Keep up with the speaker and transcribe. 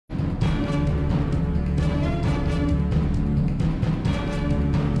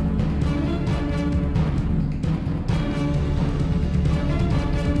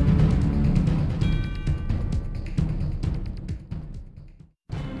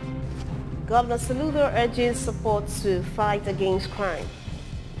Governor Soludo urges support to fight against crime.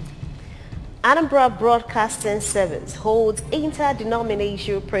 Anambra Broadcasting Service holds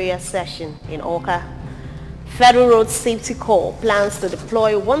interdenominational prayer session in Awka. Federal Road Safety Corps plans to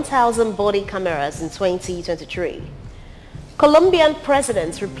deploy 1,000 body cameras in 2023. Colombian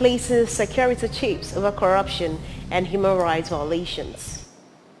president replaces security chiefs over corruption and human rights violations.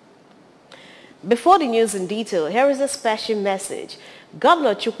 Before the news in detail, here is a special message.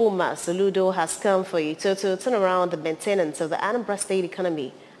 Governor Chukwuma Soludo has come for you to turn around the maintenance of the Anambra State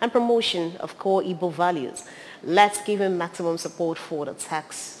economy and promotion of core Igbo values. Let's give him maximum support for the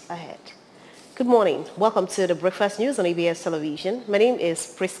task ahead. Good morning. Welcome to the Breakfast News on ABS Television. My name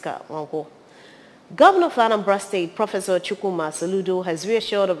is Priska Wango. Governor of Anambra State, Professor Chukwuma Soludo, has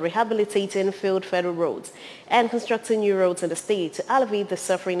reassured of rehabilitating failed federal roads and constructing new roads in the state to alleviate the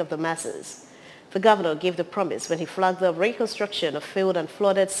suffering of the masses. The governor gave the promise when he flagged the reconstruction of failed and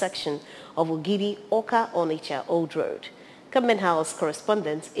flooded section of Ogidi, Awka, Onitsha Old Road. Government House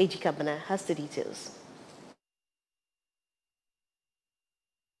correspondent Eji Kabana has the details.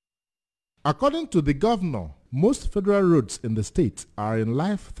 According to the governor, most federal roads in the state are in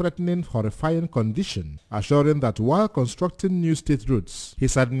life-threatening, horrifying condition, assuring that while constructing new state roads,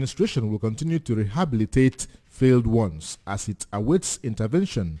 his administration will continue to rehabilitate failed ones as it awaits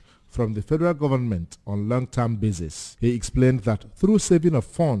intervention from the federal government on long-term basis. He explained that through saving of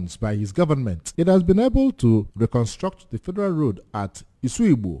funds by his government, it has been able to reconstruct the federal road at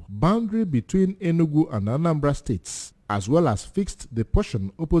Isuibu, boundary between Enugu and Anambra states, as well as fixed the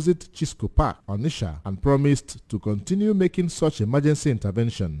portion opposite Chisco Park, Onitsha, and promised to continue making such emergency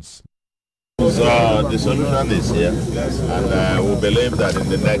interventions. So the solution is here, and we believe that in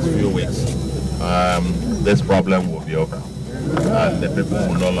the next few weeks, this problem will be over. And the people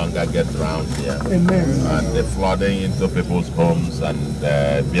will no longer get drowned here. Amen. And the flooding into people's homes and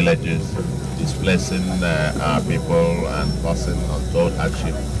villages, displacing our people and causing untold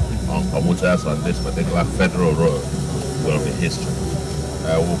hardship on commuters on this particular federal road will be history.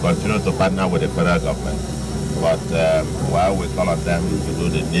 We'll continue to partner with the federal government, but while we call on them to do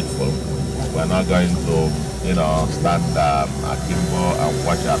the needful, we're not going to, stand akimbo and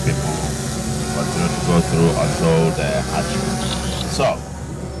watch our people continue to go through untold hardship. So,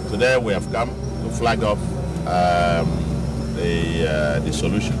 today we have come to flag off the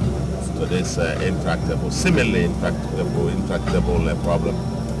solution to this seemingly intractable problem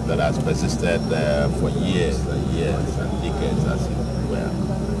that has persisted for years and years and decades, as it were.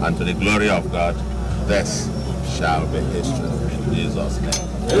 And to the glory of God, this shall be history in Jesus' name.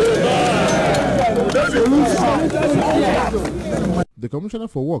 The Commissioner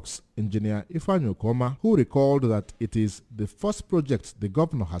for Works, Engineer Ifeanyi Ukoma, who recalled that it is the first project the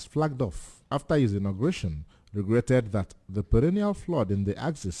governor has flagged off after his inauguration, regretted that the perennial flood in the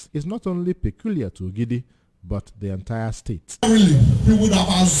axis is not only peculiar to Ogidi, but the entire state. Really, he would have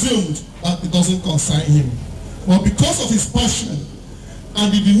assumed that it doesn't concern him. But because of his passion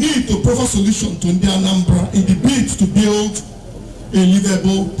and the need to provide solution to the Anambra in the bid to build a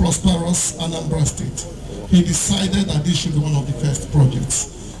livable, prosperous Anambra state, he decided that this should be one of the first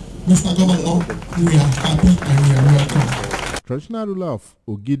projects. Mr. Governor, we are happy and we are welcome. Traditional ruler of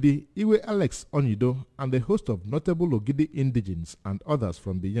Ogidi, Iwe Alex Onyido, and a host of notable Ogidi indigenes and others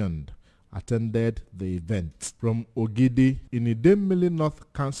from beyond attended the event. From Ogidi in Idemili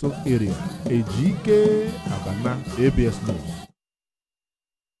North Council area, Ejike Abana, ABS News.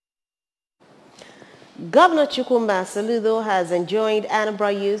 Governor Chukwuma Soludo has enjoined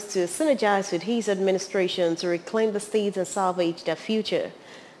Anambra youth to synergize with his administration to reclaim the state and salvage their future.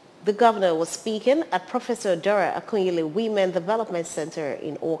 The governor was speaking at Professor Dora Akunyili Women Development Center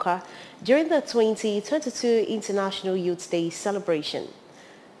in Awka during the 2022 International Youth Day celebration.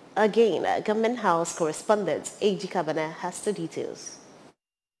 Again, Government House correspondent Eji Kabana has the details.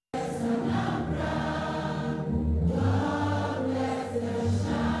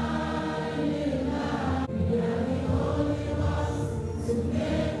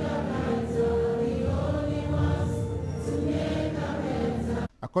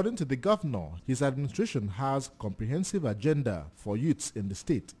 According to the governor, his administration has a comprehensive agenda for youths in the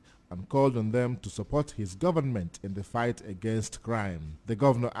state and called on them to support his government in the fight against crime. The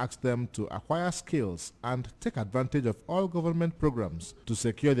governor asked them to acquire skills and take advantage of all government programs to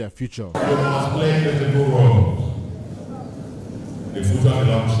secure their future. You must play critical roles. The future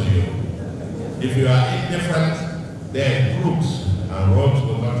belongs to you. If you are indifferent, then groups and roads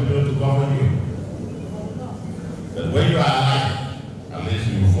will continue to govern you. But when you are alive, at least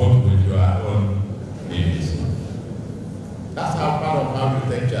you vote with your own needs. That's how part of how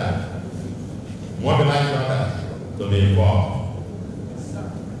you take charge. Mobilize others to be involved.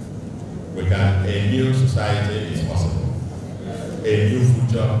 We a new society is possible. A new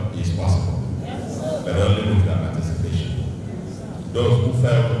future is possible. But only with their participation. Those who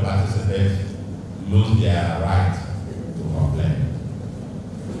fail to participate lose their right to complain.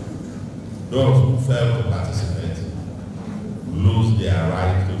 Those who fail to participate lose their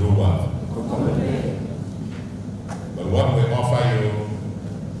right to do what? But what we offer you,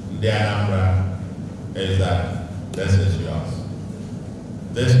 the Anambra, is that this is yours.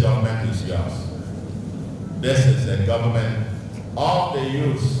 This government is yours. This is a government of the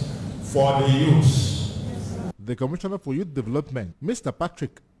youth, for the youth. The Commissioner for Youth Development, Mr.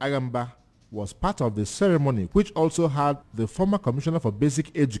 Patrick Agamba, was part of the ceremony, which also had the former Commissioner for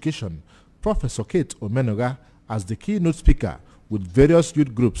Basic Education, Professor Kate Omenoga, as the keynote speaker, with various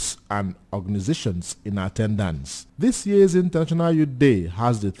youth groups and organizations in attendance. This year's International Youth Day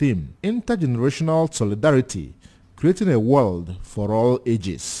has the theme, Intergenerational Solidarity, Creating a World for All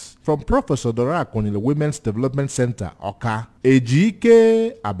Ages. From Professor Dora Akonile Women's Development Center, Oka,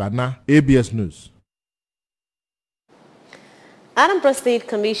 Ejike Abana, ABS News. Anambra State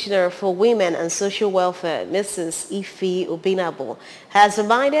Commissioner for Women and Social Welfare, Mrs. Ife Obinabo, has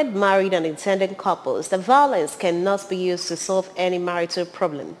reminded married and intending couples that violence cannot be used to solve any marital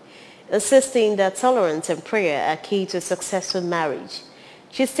problem, insisting that tolerance and prayer are key to successful marriage.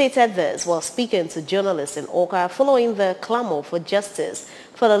 She stated this while speaking to journalists in Oka following the clamor for justice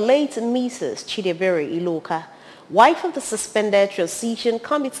for the late Mrs. Chidebere Iloka, wife of the suspended Transition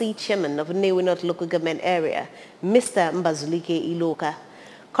Committee Chairman of Nnewi North Local Government Area, Mr. Mbazulike Iloka.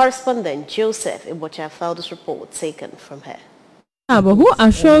 Correspondent Joseph Ibocha filed this report taken from her. Who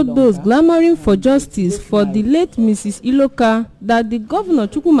assured those clamoring for justice for the late Mrs. Iloka that the Governor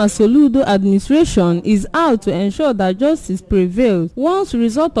Chukwuma Soludo administration is out to ensure that justice prevails once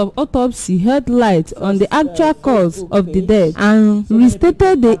result of autopsy shed light on the actual cause of the death, and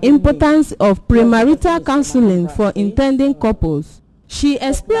restated the importance of premarital counseling for intending couples. She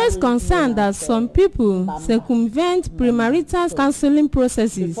expressed concern that some people circumvent premarital counseling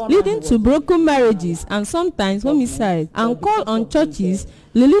processes, leading to broken marriages and sometimes homicide, and called on churches,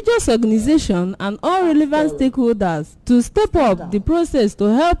 religious organizations, and all relevant stakeholders to step up the process to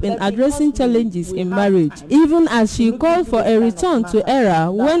help in addressing challenges in marriage, even as she called for a return to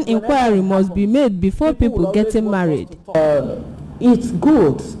era when inquiry must be made before people getting married. It's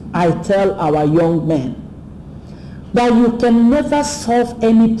good, I tell our young men, that you can never solve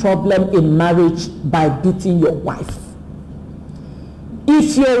any problem in marriage by beating your wife.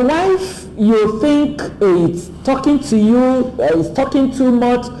 If your wife, you think is talking to you, is talking too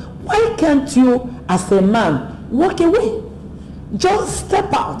much, why can't you, as a man, walk away? Just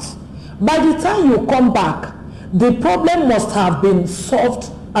step out. By the time you come back, the problem must have been solved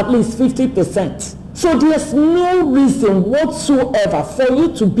at least 50%. So there's no reason whatsoever for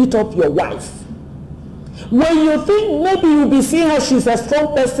you to beat up your wife. When you think maybe you'll be seeing her, she's a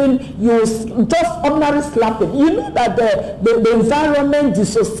strong person, you just ordinary slapping. You know that the environment, the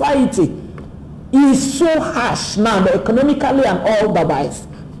society is so harsh now, economically and otherwise.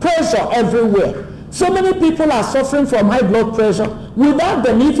 Pressure everywhere. So many people are suffering from high blood pressure without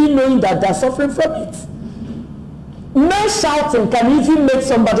them even knowing that they're suffering from it. No shouting can even make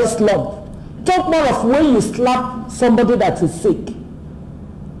somebody slump. Talk more of when you slap somebody that is sick.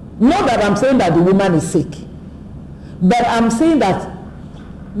 Not that I'm saying that the woman is sick, but I'm saying that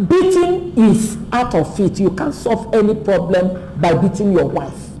beating is out of it. You can't solve any problem by beating your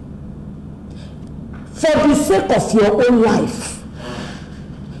wife. For the sake of your own life,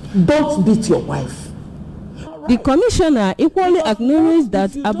 don't beat your wife. The commissioner equally acknowledged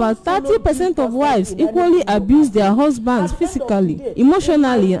that about 30% of wives equally abuse their husbands physically,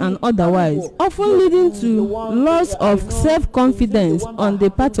 emotionally, and otherwise, often leading to loss of self-confidence on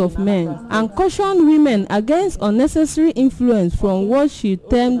the part of men, and cautioned women against unnecessary influence from what she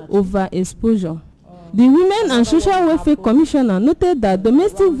termed overexposure. The Women and Social Welfare Commissioner noted that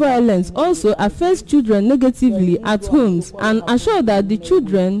domestic violence also affects children negatively at homes, and assured that the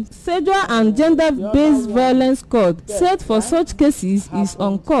Children, Sexual and Gender-Based Violence Court set for such cases is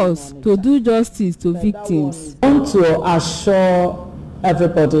on course to do justice to victims. I want to assure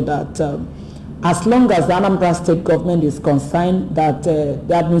everybody that as long as the Anambra State government is concerned, that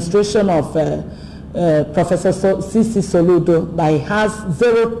the administration of Professor C.C. Soludo, that has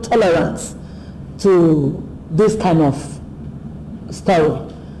zero tolerance to this kind of story.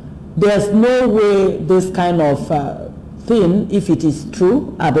 There's no way this kind of thing, if it is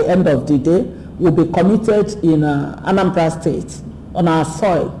true, at the end of the day, will be committed in Anambra State, on our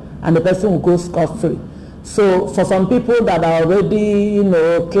soil, and the person will go scot-free. So for some people that are already,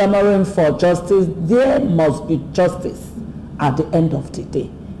 clamoring for justice, there must be justice at the end of the day.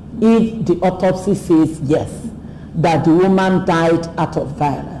 if the autopsy says yes, that the woman died out of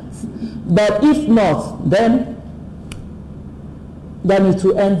violence. But if not, then it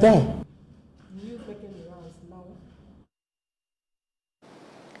will end there.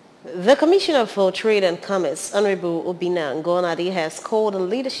 The Commissioner for Trade and Commerce, Honorable Obinna Ngonadi, has called on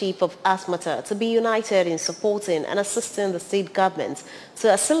leadership of ASMATA to be united in supporting and assisting the state government to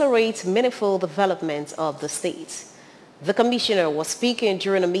accelerate meaningful development of the state. The Commissioner was speaking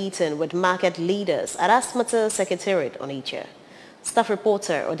during a meeting with market leaders at ASMATA Secretariat on Onitsha. Staff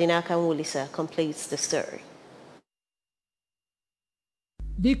reporter Odinaka Nwulisa completes the story.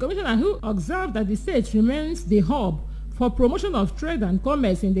 The Commissioner, who observed that the state remains the hub for promotion of trade and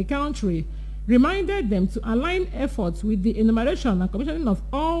commerce in the country, reminded them to align efforts with the enumeration and commissioning of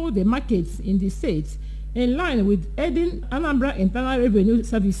all the markets in the state in line with aiding Anambra Internal Revenue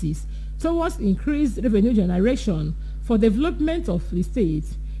Services towards increased revenue generation for development of the state.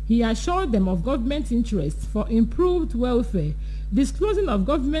 He assured them of government interest for improved welfare, disclosing of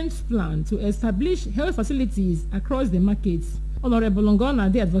government's plan to establish health facilities across the markets. Honorable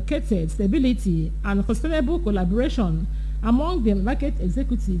Ngonadi advocated stability and sustainable collaboration among the market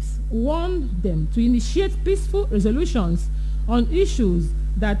executives, warned them to initiate peaceful resolutions on issues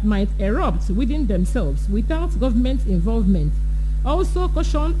that might erupt within themselves without government involvement. Also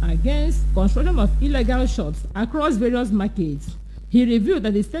cautioned against construction of illegal shops across various markets. He revealed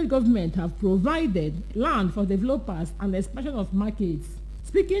that the state government have provided land for developers and expansion of markets.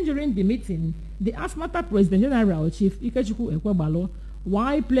 Speaking during the meeting, the ASMATA President General Chief Ikechukwu Ekwegbalo,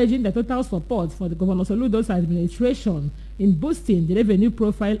 while pledging the total support for the Governor Soludo's administration in boosting the revenue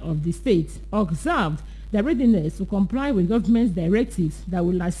profile of the state, observed their readiness to comply with government's directives that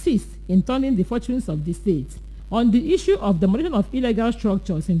will assist in turning the fortunes of the state. On the issue of demolition of illegal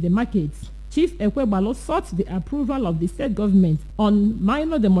structures in the markets, Chief Ekwegbalo sought the approval of the state government on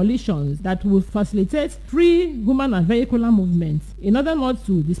minor demolitions that will facilitate free human and vehicular movement in order not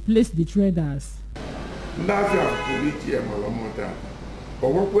to displace the traders.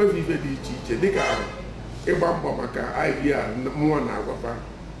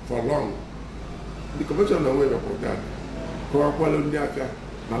 For long, the commission away about that.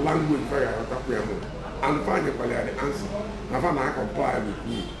 Na language and find the answer. I comply with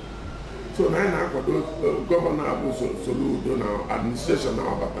me. So now Governor Soludo now administration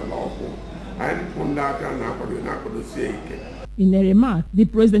now about the law. In a remark, the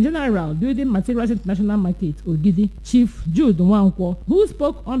President General Building Materials International Market, Ogidi, Chief Jude Nwankwo, who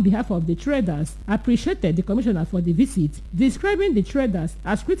spoke on behalf of the traders, appreciated the Commissioner for the visit, describing the traders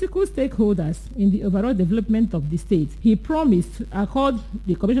as critical stakeholders in the overall development of the state. He promised to accord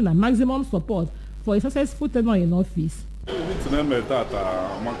the Commissioner maximum support for a successful tenure in office. The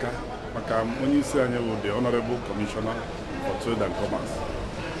Honorable Commissioner for Trade and Commerce.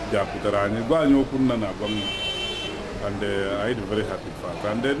 And I'm very happy for that.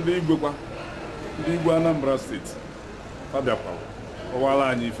 And then the Igbo Anambra State,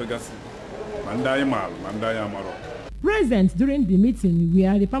 present during the meeting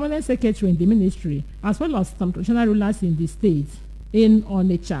were the permanent secretary in the ministry, as well as some traditional rulers in the state. In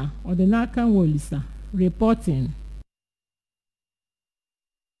Onitsha, Odinaka Nwulisa reporting.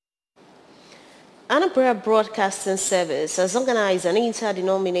 Anambra Broadcasting Service has organized an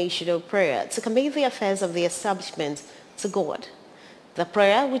interdenominational prayer to commit the affairs of the establishment to God. The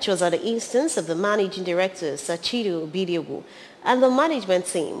prayer, which was at the instance of the Managing Director, Sachido Bidiogu, and the management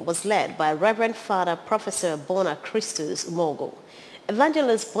team, was led by Reverend Father Professor Bona Christus Umogo,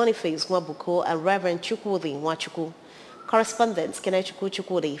 Evangelist Boniface Nwabuko, and Reverend Chukwudi Nwachukwu. Correspondent Kenechukwu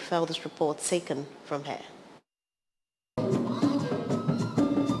Chukwudi felt this report taken from her.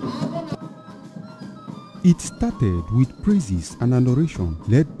 It started with praises and adoration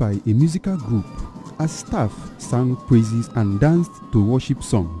led by a musical group as staff sang praises and danced to worship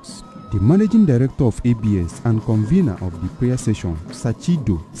songs. The managing director of ABS and convener of the prayer session,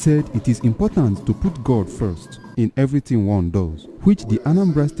 Sachido, said it is important to put God first in everything one does, which the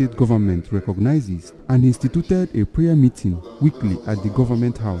Anambra State government recognizes, and instituted a prayer meeting weekly at the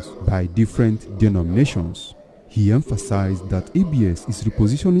government house by different denominations. He emphasized that ABS is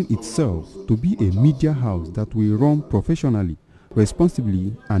repositioning itself to be a media house that will run professionally,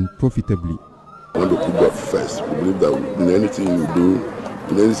 responsibly, and profitably. I want to put God first. We believe that in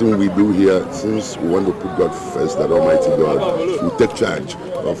anything we do here, since we want to put God first, that Almighty God will take charge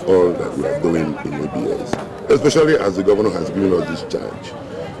of all that we are doing in ABS. Especially as the governor has given us this charge,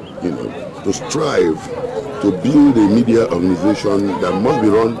 to strive to build a media organization that must be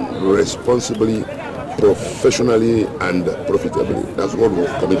run responsibly, professionally, and profitably. That's what we've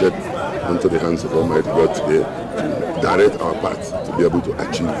committed into the hands of Almighty God today, to direct our path to be able to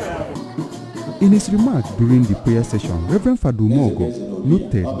achieve. In his remarks during the prayer session, Reverend Fadu Mogo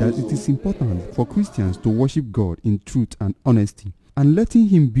noted that it is important for Christians to worship God in truth and honesty, and letting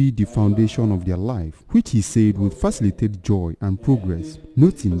Him be the foundation of their life, which he said would facilitate joy and progress,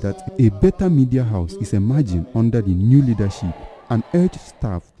 noting that a better media house is emerging under the new leadership, and urged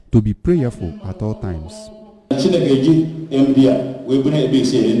staff to be prayerful at all times. The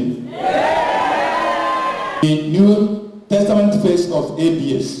New Testament face of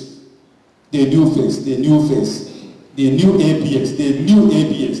ABS, the new face, the new face, the new ABS, the new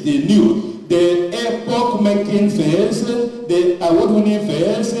ABS, the epoch-making face, the award-winning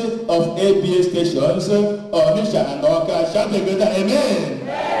face of ABS stations, Onisha and Oka. Shout together,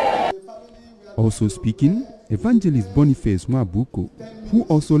 amen. Also speaking, Evangelist Boniface Mwabuko, who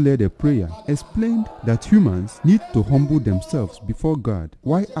also led a prayer, explained that humans need to humble themselves before God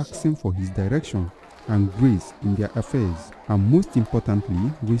while asking for His direction and grace in their affairs, and most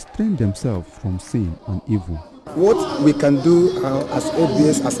importantly, restrain themselves from sin and evil. What we can do as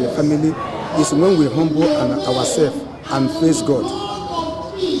ABS, as a family, is when we humble ourselves and face God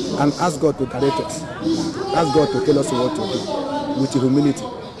and ask God to direct us, ask God to tell us what to do with humility,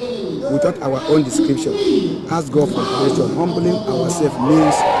 without our own description. Ask God for direction. Humbling ourselves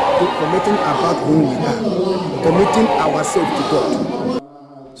means forgetting about who we are, committing ourselves to God.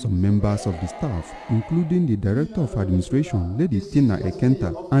 Some members of the staff, including the Director of Administration, Lady Tina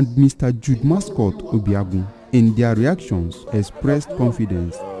Ekenta, and Mr. Jude Mascot Obiagu, in their reactions expressed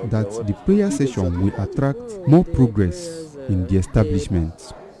confidence that the prayer session will attract more progress in the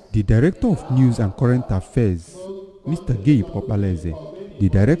establishment. The Director of News and Current Affairs, Mr. Gabe Opaleze, the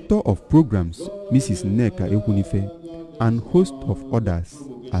Director of Programs, Mrs. Neka Ekunife, and host of others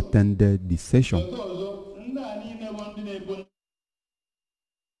attended the session.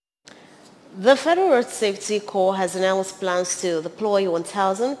 The Federal Road Safety Corps has announced plans to deploy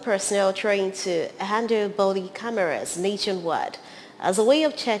 1,000 personnel trained to handle body cameras nationwide as a way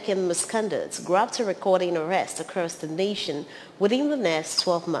of checking misconduct, grabbed to recording arrests across the nation within the next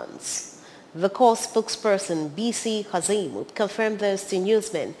 12 months. The Corps spokesperson, BC Kazim, confirmed this to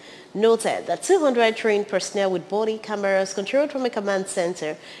newsmen, noted that 200 trained personnel with body cameras controlled from a command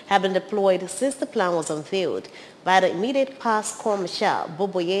center have been deployed since the plan was unveiled by the immediate past Corps Marshal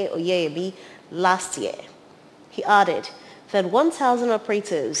Boboye Oyebi last year. He added that 1,000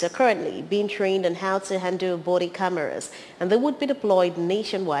 operatives are currently being trained on how to handle body cameras, and they would be deployed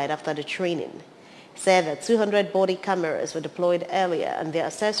nationwide after the training. He said that 200 body cameras were deployed earlier and their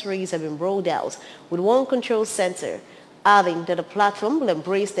accessories have been rolled out with one control center, adding that the platform will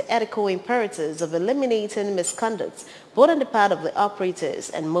embrace the ethical imperatives of eliminating misconduct both on the part of the operators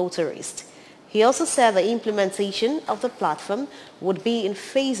and motorists. He also said the implementation of the platform would be in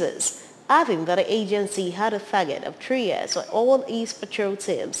phases, adding that the agency had a target of 3 years for all East Patrol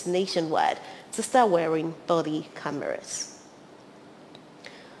teams nationwide to start wearing body cameras.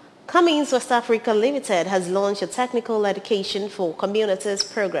 Cummins West Africa Limited has launched a technical education for communities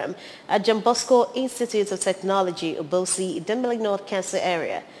program at John Bosco Institute of Technology, Obosi, Dembele North Council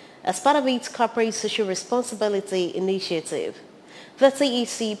area as part of its corporate social responsibility initiative. The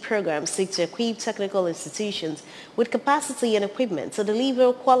TEC program seeks to equip technical institutions with capacity and equipment to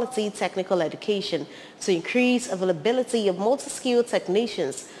deliver quality technical education to increase availability of multi-skilled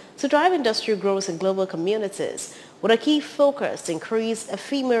technicians to drive industrial growth in global communities, with a key focus to increase a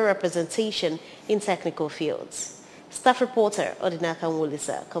female representation in technical fields. Staff reporter Odinaka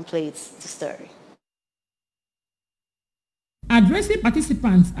Nwulisa completes the story. Addressing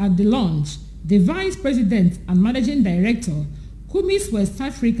participants at the launch, the Vice President and Managing Director, Cummins West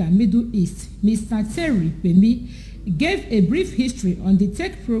Africa Middle East, Mr. Terry Pemi, gave a brief history on the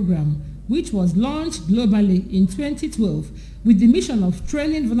tech program, which was launched globally in 2012 with the mission of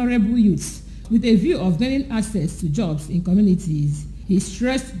training vulnerable youths with a view of gaining access to jobs in communities. He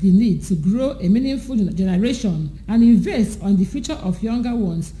stressed the need to grow a meaningful generation and invest on the future of younger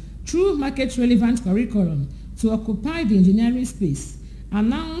ones through market-relevant curriculum to occupy the engineering space,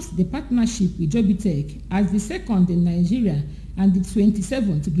 announced the partnership with Jobitech as the second in Nigeria and the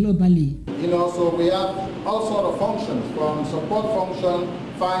 27th globally. So we have all sorts of functions, from support function,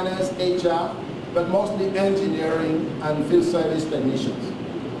 finance, HR, but mostly engineering and field service technicians.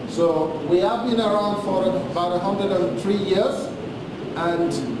 So we have been around for about 103 years,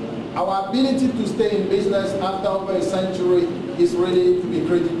 and our ability to stay in business after over a century is really to be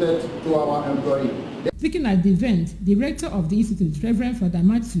credited to our employees. Speaking at the event, the rector of the institute, Reverend Father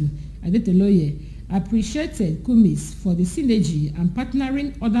Matthew Adetoloye, appreciated Cummins for the synergy and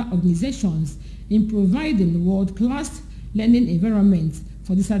partnering other organizations in providing world-class learning environments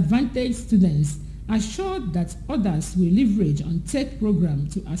for disadvantaged students, assured that others will leverage on tech program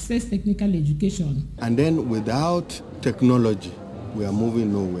to access technical education. And then without technology, we are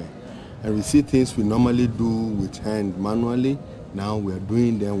moving nowhere. And we see things we normally do with hand manually. Now we are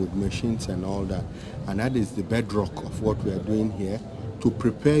doing them with machines and all that. And that is the bedrock of what we are doing here, to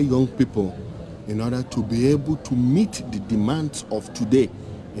prepare young people in order to be able to meet the demands of today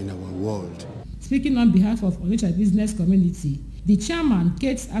in our world. Speaking on behalf of Onitsha business community, the chairman,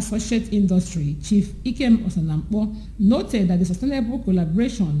 Kate's Associate Industry, Chief Ikem Osanampo, noted that the sustainable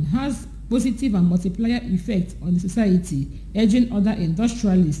collaboration has positive and multiplier effect on the society, urging other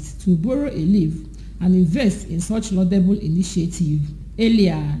industrialists to borrow a leaf and invest in such laudable initiative.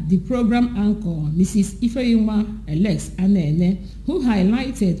 Earlier, the program anchor, Mrs. Ifeyinwa Alex Anene, who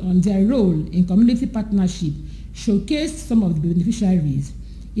highlighted on their role in community partnership, showcased some of the beneficiaries.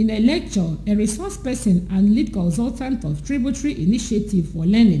 In a lecture, a resource person and lead consultant of Tributary Initiative for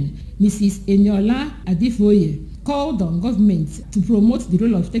Learning, Mrs. Eniola Adifoye, called on government to promote the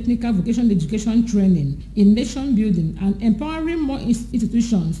role of technical vocational education training in nation building and empowering more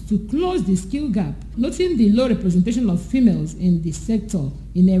institutions to close the skill gap, noting the low representation of females in the sector.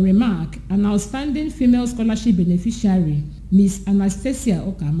 In a remark, an outstanding female scholarship beneficiary, Ms. Anastasia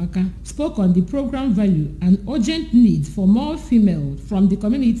Okamaka, spoke on the program value and urgent need for more females from the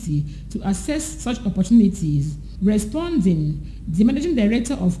community to access such opportunities. Responding, the Managing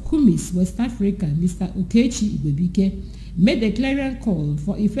Director of Kumis West Africa, Mr. Okechi Igwebike, made a clarion call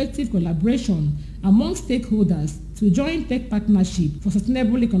for effective collaboration among stakeholders to join tech partnership for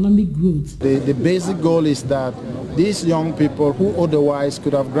sustainable economic growth. The basic goal is that these young people who otherwise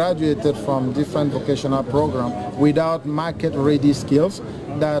could have graduated from different vocational programs without market-ready skills,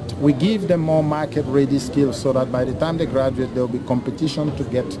 that we give them more market-ready skills so that by the time they graduate, there will be competition to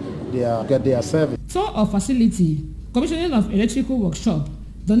get their service. Tour of facility, commissioning of electrical workshop,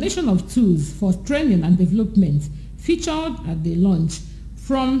 donation of tools for training and development featured at the launch.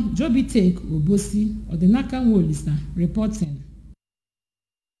 From Jobitek Obosi, Odenaka Wolisa, reporting.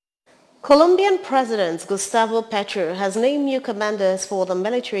 Colombian President Gustavo Petro has named new commanders for the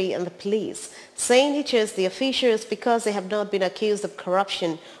military and the police, saying he chose the officials because they have not been accused of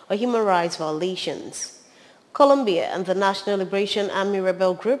corruption or human rights violations. Colombia and the National Liberation Army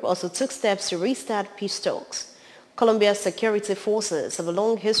rebel group also took steps to restart peace talks. Colombia's security forces have a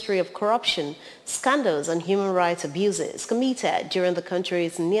long history of corruption, scandals and human rights abuses committed during the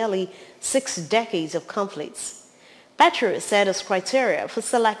country's nearly 6 decades of conflicts. Petro said his criteria for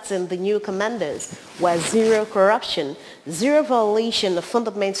selecting the new commanders were zero corruption, zero violation of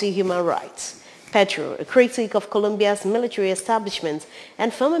fundamental human rights. Petro, a critic of Colombia's military establishment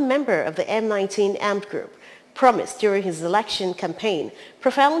and former member of the M19 armed group, promised during his election campaign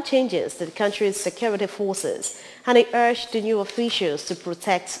profound changes to the country's security forces, and he urged the new officials to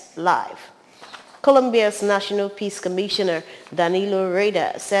protect life. Colombia's National Peace Commissioner Danilo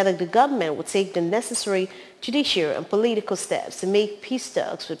Reda said that the government would take the necessary judicial and political steps to make peace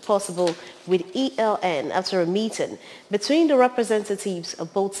talks possible with ELN after a meeting between the representatives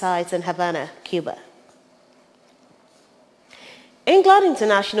of both sides in Havana, Cuba. England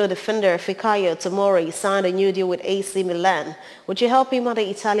international defender Fikayo Tomori signed a new deal with AC Milan, which will help him on the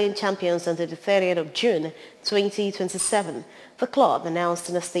Italian champions until the 30th of June 2027, the club announced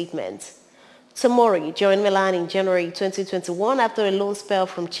in a statement. Tomori joined Milan in January 2021 after a loan spell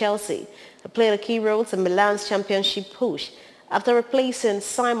from Chelsea. He played a key role in Milan's championship push after replacing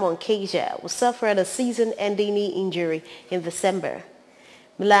Simon Kjaer, who suffered a season-ending knee injury in December.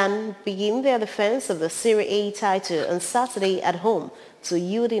 Milan begin their defense of the Serie A title on Saturday at home to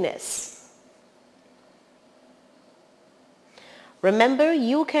Udinese. Remember,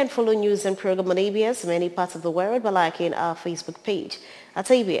 you can follow news and program on ABS in many parts of the world by liking our Facebook page at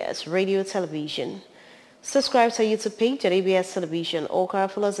ABS Radio Television. Subscribe to our YouTube page at ABS Television or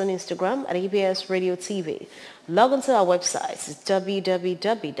follow us on Instagram at ABS Radio TV. Log on to our website at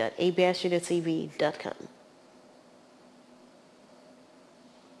www.absradiotv.com.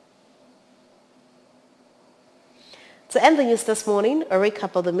 To end the news this morning, a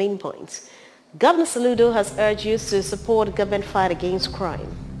recap of the main points. Governor Saludo has urged youth to support government fight against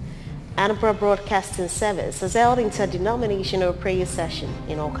crime. Anambra Broadcasting Service has held interdenominational prayer session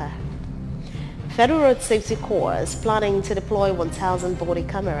in Oka. Federal Road Safety Corps is planning to deploy 1,000 body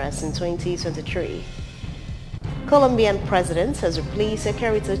cameras in 2023. Colombian president has replaced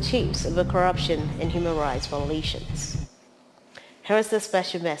security chiefs over corruption and human rights violations. Here is the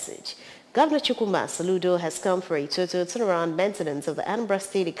special message. Governor Chukwuma Saludo has come for a total turnaround maintenance of the Anambra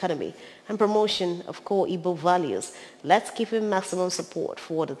State economy and promotion of core Igbo values. Let's give him maximum support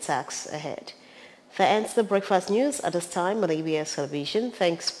for the tasks ahead. That ends the breakfast news at this time on ABS Television.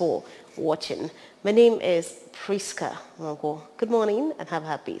 Thanks for watching. My name is Priska Mongo. Good morning and have a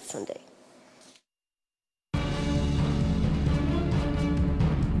happy Sunday.